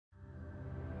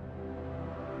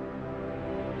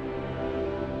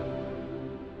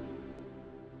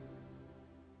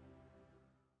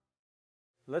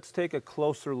let's take a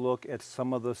closer look at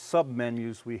some of the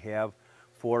sub-menus we have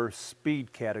for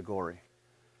speed category.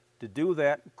 To do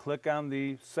that, click on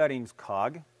the settings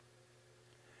cog,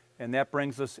 and that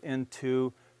brings us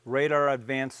into radar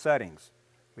advanced settings.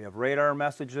 We have radar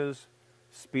messages,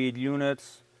 speed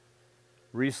units,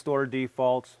 restore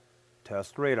defaults,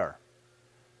 test radar.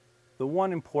 The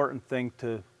one important thing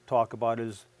to talk about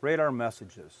is radar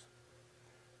messages.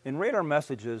 In radar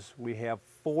messages, we have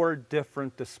 4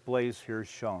 different displays here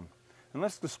shown. And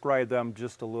let's describe them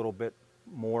just a little bit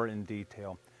more in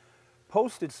detail.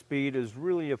 Posted speed is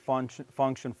really a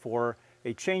function for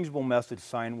a changeable message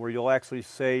sign where you'll actually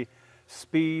say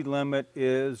speed limit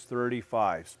is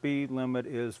 35, speed limit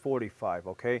is 45,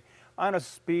 okay? On a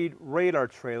speed radar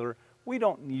trailer, we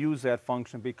don't use that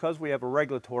function because we have a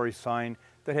regulatory sign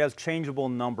that has changeable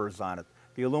numbers on it.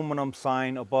 The aluminum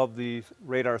sign above the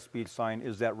radar speed sign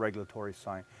is that regulatory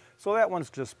sign. So that one's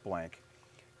just blank.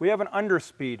 We have an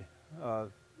underspeed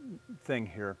thing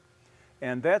here,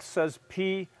 and that says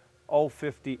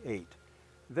P058.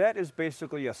 That is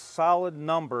basically a solid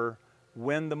number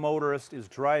when the motorist is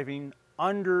driving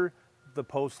under the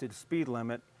posted speed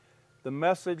limit. The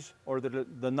message or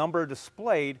the number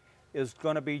displayed is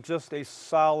going to be just a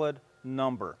solid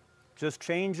number, just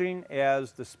changing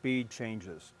as the speed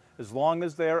changes, as long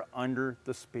as they're under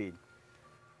the speed.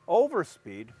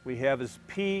 Overspeed we have is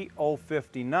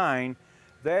P059.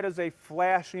 That is a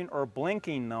flashing or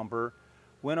blinking number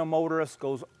when a motorist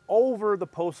goes over the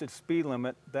posted speed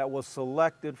limit that was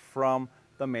selected from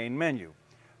the main menu.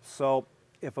 So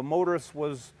if a motorist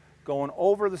was going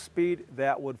over the speed,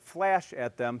 that would flash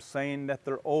at them saying that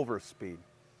they're over speed.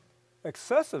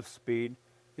 Excessive speed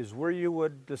is where you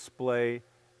would display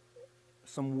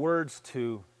some words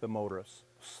to the motorist.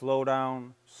 Slow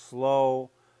down,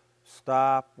 slow,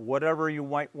 stop, whatever you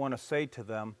might want to say to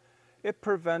them. It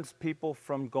prevents people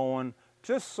from going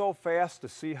just so fast to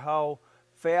see how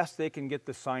fast they can get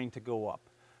the sign to go up.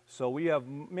 So we have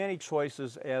many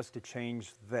choices as to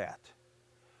change that.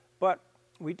 But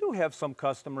we do have some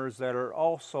customers that are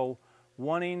also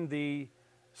wanting the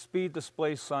speed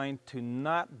display sign to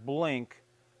not blink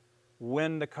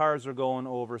when the cars are going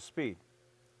over speed.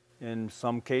 In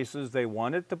some cases they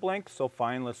want it to blink, so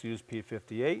fine, let's use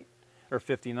P58 or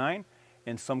 59.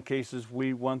 In some cases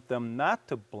we want them not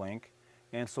to blink,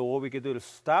 and so what we could do to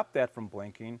stop that from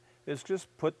blinking is just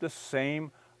put the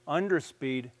same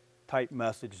underspeed type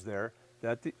message there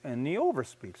in the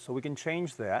overspeed. So we can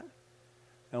change that,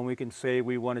 and we can say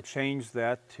we want to change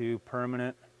that to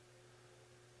permanent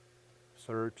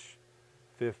search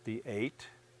 58,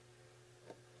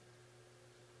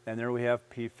 and there we have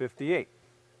P58.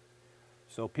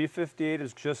 So P58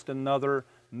 is just another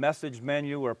message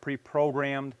menu or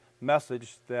pre-programmed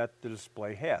message that the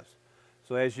display has.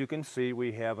 So as you can see,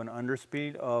 we have an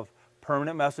underspeed of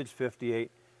permanent message 58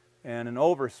 and an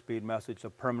overspeed message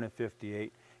of permanent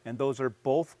 58, and those are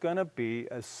both going to be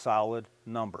a solid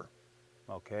number.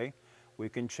 Okay? We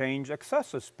can change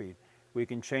excessive speed. We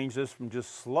can change this from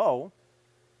just slow.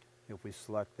 If we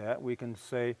select that, we can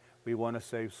say we want to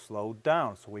say slow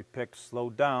down. So we pick slow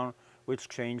down, which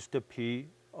changed to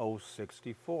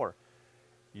P064.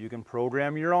 You can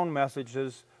program your own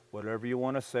messages, whatever you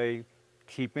want to say,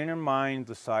 keeping in mind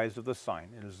the size of the sign.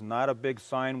 It is not a big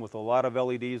sign with a lot of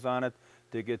LEDs on it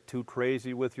to get too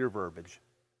crazy with your verbiage.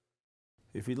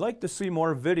 If you'd like to see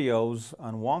more videos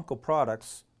on Wanco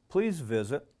products, please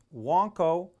visit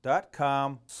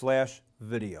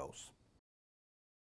wanco.com/videos.